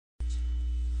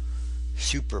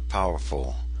super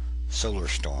powerful solar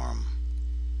storm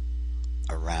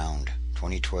around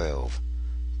 2012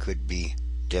 could be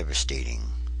devastating.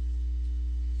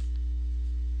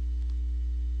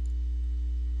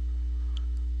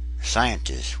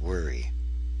 Scientists worry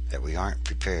that we aren't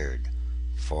prepared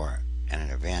for an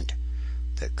event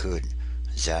that could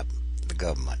zap the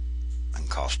government and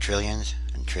cost trillions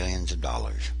and trillions of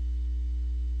dollars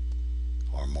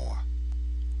or more.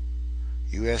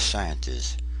 U.S.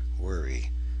 scientists worry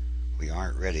we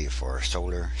aren't ready for a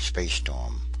solar space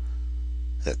storm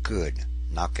that could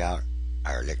knock out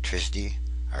our electricity,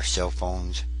 our cell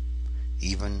phones,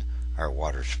 even our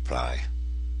water supply.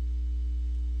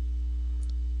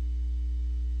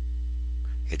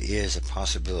 It is a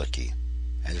possibility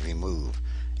as we move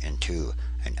into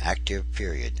an active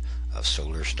period of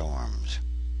solar storms.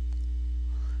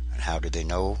 And how do they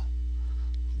know?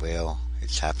 Well,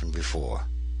 it's happened before.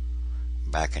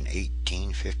 Back in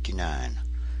 1859,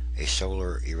 a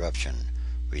solar eruption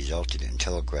resulted in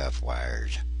telegraph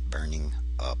wires burning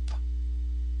up.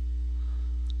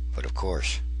 But of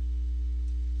course,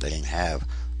 they didn't have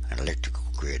an electrical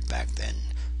grid back then.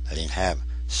 They didn't have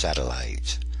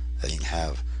satellites. They didn't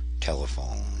have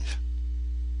telephones.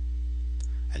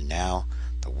 And now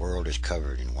the world is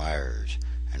covered in wires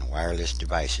and wireless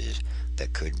devices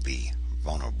that could be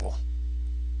vulnerable.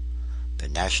 The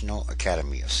National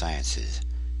Academy of Sciences,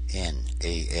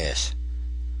 NAS,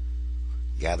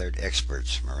 gathered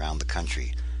experts from around the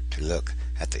country to look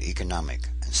at the economic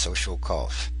and social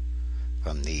costs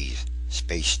from these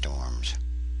space storms.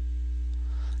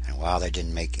 And while they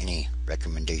didn't make any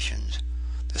recommendations,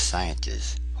 the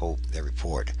scientists hope their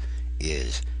report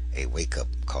is a wake-up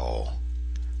call,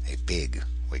 a big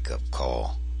wake-up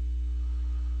call.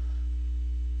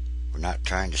 We're not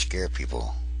trying to scare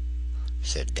people,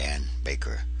 said Dan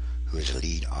Baker, who is the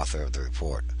lead author of the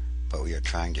report, but we are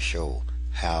trying to show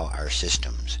how our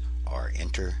systems are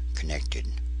interconnected.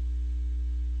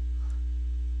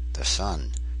 The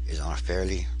sun is on a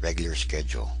fairly regular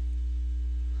schedule.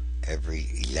 Every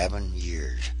 11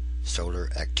 years, solar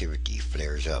activity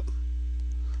flares up.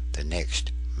 The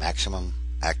next maximum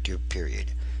active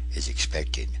period is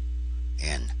expected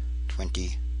in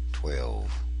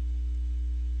 2012.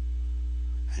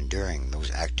 And during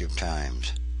those active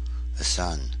times, the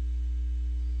sun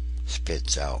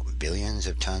spits out billions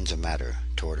of tons of matter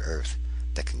toward Earth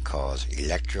that can cause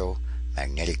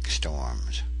electromagnetic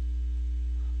storms,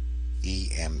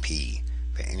 EMP,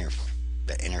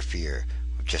 that interfere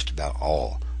with just about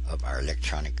all of our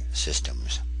electronic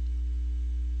systems.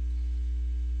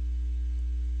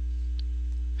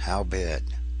 How bad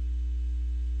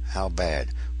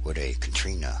would a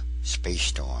Katrina space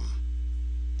storm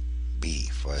be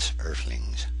for us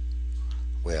Earthlings?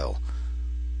 Well,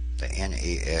 the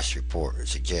NAS report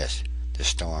suggests the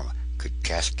storm could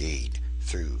cascade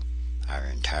through our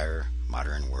entire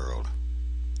modern world.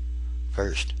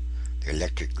 First, the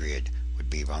electric grid would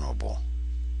be vulnerable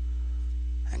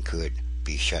and could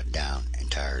be shut down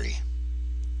entirely.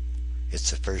 It's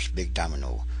the first big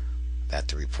domino that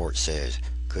the report says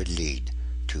could lead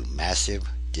to massive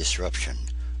disruption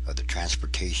of the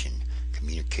transportation,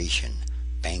 communication,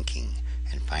 banking,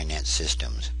 and finance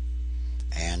systems,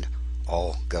 and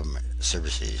all government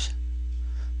services.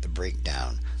 The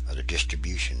breakdown of the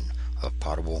distribution of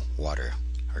potable water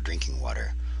or drinking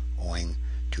water owing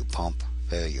to pump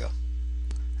failure,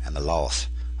 and the loss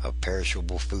of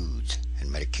perishable foods and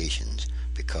medications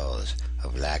because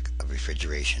of lack of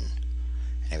refrigeration.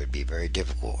 And it would be very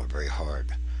difficult or very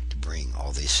hard to bring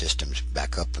all these systems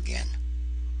back up again,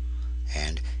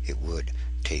 and it would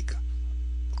take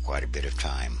quite a bit of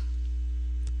time.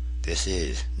 This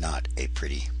is not a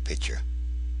pretty picture.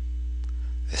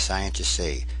 The scientists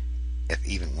say if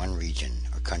even one region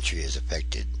or country is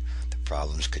affected, the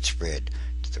problems could spread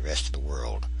to the rest of the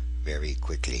world very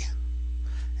quickly.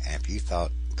 And if you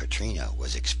thought Katrina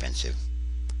was expensive,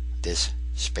 this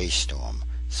space storm,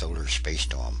 solar space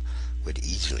storm, would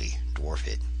easily dwarf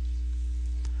it.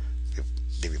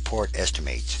 The report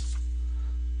estimates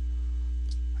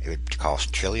it would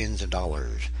cost trillions of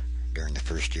dollars during the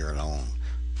first year alone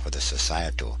for the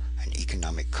societal and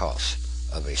economic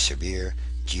costs of a severe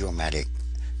geomagnetic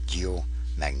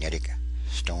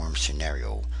storm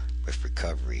scenario with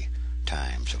recovery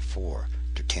times of 4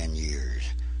 to 10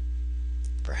 years,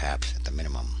 perhaps at the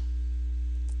minimum.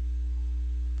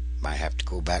 Might have to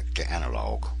go back to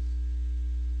analog.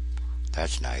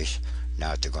 That's nice.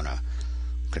 Now that they're going to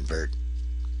convert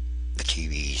the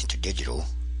TVs to digital,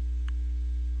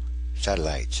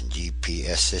 satellites and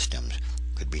GPS systems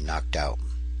could be knocked out.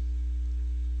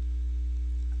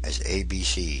 As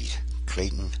ABC's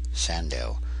Clayton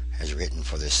Sandell has written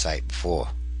for this site before.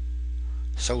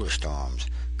 Solar storms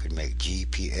could make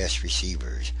GPS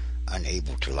receivers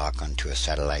unable to lock onto a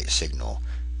satellite signal,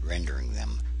 rendering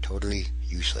them totally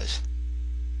useless.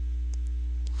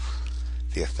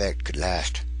 The effect could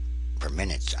last for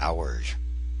minutes, hours,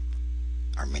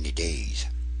 or many days.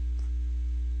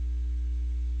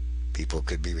 People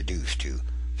could be reduced to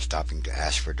stopping to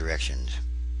ask for directions.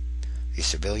 The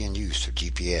civilian use of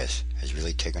GPS has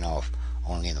really taken off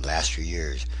only in the last few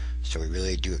years, so we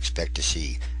really do expect to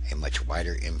see a much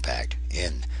wider impact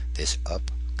in this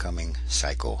upcoming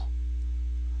cycle,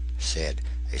 said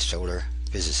a solar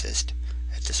physicist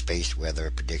at the Space Weather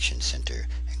Prediction Center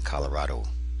in Colorado,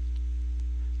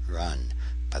 run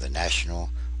by the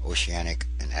National Oceanic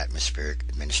and Atmospheric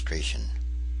Administration.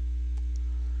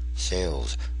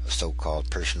 Sales of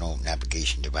so-called personal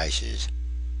navigation devices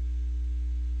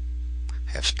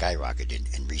have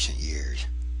skyrocketed in recent years.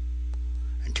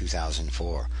 In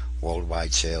 2004,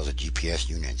 worldwide sales of GPS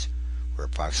units were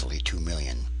approximately 2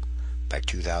 million. By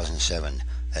 2007,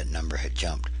 that number had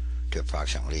jumped to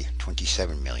approximately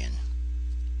 27 million.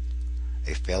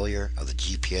 A failure of the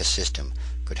GPS system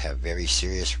could have very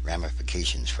serious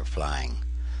ramifications for flying.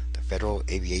 The Federal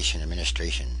Aviation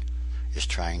Administration is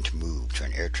trying to move to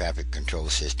an air traffic control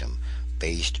system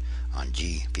based on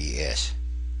GPS.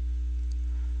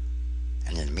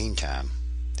 And in the meantime,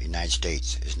 the United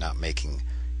States is not making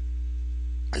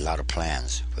a lot of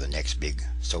plans for the next big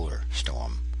solar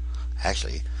storm.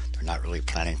 Actually, they're not really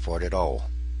planning for it at all.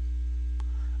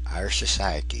 Our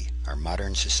society, our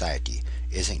modern society,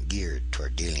 isn't geared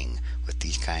toward dealing with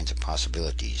these kinds of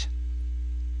possibilities.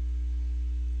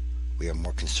 We are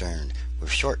more concerned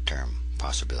with short-term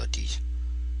possibilities,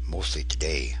 mostly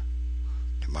today,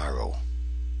 tomorrow.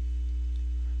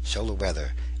 Solar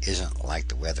weather isn't like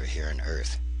the weather here on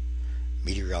Earth.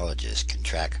 Meteorologists can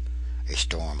track a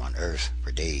storm on Earth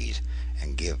for days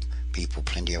and give people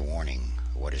plenty of warning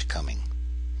of what is coming.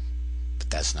 But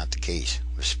that's not the case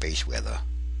with space weather.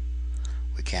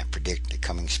 We can't predict the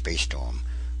coming space storm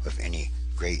with any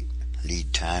great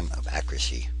lead time of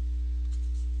accuracy.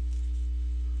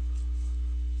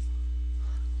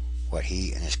 What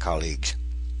he and his colleagues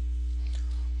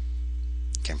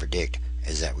can predict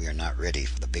is that we are not ready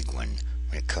for the big one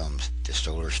when it comes to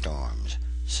solar storms,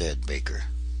 said Baker.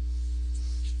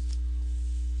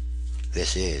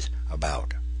 This is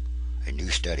about a new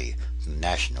study from the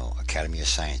National Academy of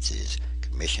Sciences,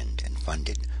 commissioned and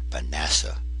funded by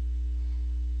NASA.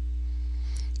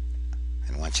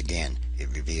 And once again,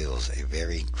 it reveals a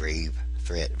very grave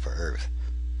threat for Earth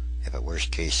if a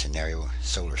worst-case scenario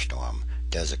solar storm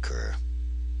does occur.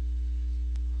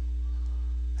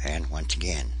 And once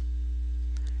again,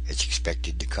 it's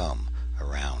expected to come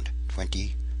around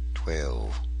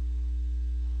 2012.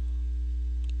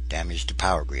 Damage to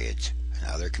power grids and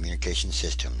other communication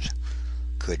systems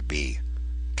could be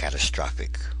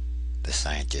catastrophic, the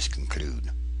scientists conclude.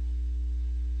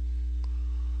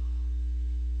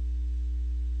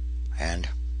 And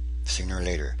sooner or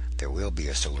later, there will be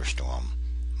a solar storm,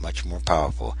 much more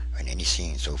powerful than any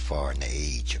seen so far in the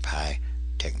age of high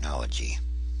technology.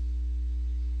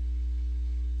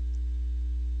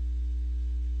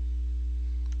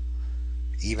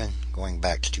 Even going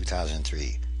back to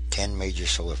 2003, 10 major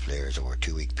solar flares over a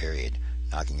 2-week period,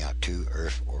 knocking out 2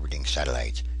 Earth-orbiting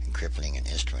satellites and crippling an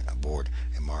instrument aboard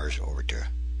a Mars orbiter.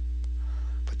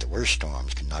 But the worst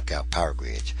storms can knock out power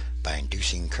grids by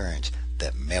inducing currents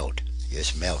that melt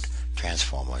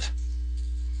transformers.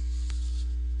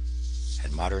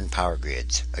 And modern power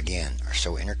grids, again, are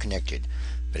so interconnected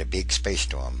that a big space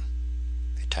storm,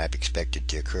 a type expected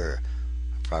to occur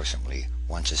approximately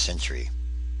once a century,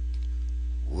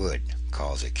 would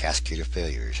cause a cascade of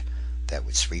failures that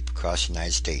would sweep across the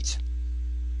United States,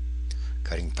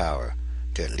 cutting power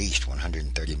to at least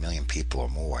 130 million people or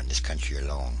more in this country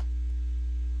alone.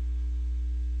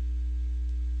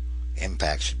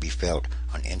 Impacts would be felt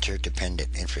on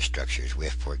interdependent infrastructures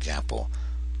with, for example,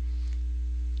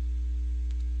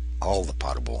 all the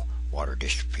potable water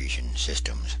distribution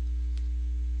systems,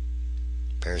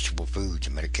 perishable foods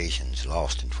and medications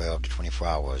lost in 12 to 24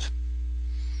 hours,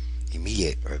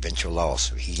 immediate or eventual loss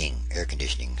of heating, air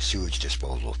conditioning, sewage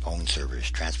disposal, phone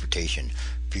service, transportation,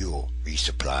 fuel,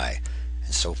 resupply,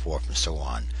 and so forth and so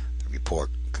on, the report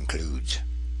concludes.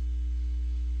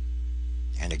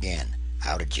 And again,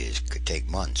 outages could take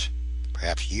months,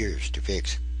 perhaps years to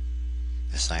fix.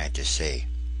 The scientists say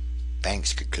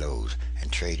banks could close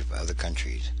and trade with other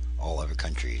countries. All other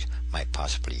countries might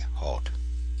possibly halt.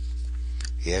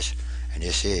 Yes, and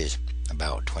this is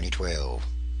about 2012.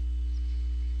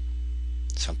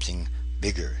 Something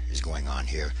bigger is going on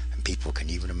here, and people can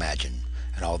even imagine.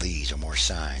 And all these are more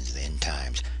signs of the end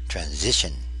times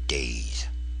transition days.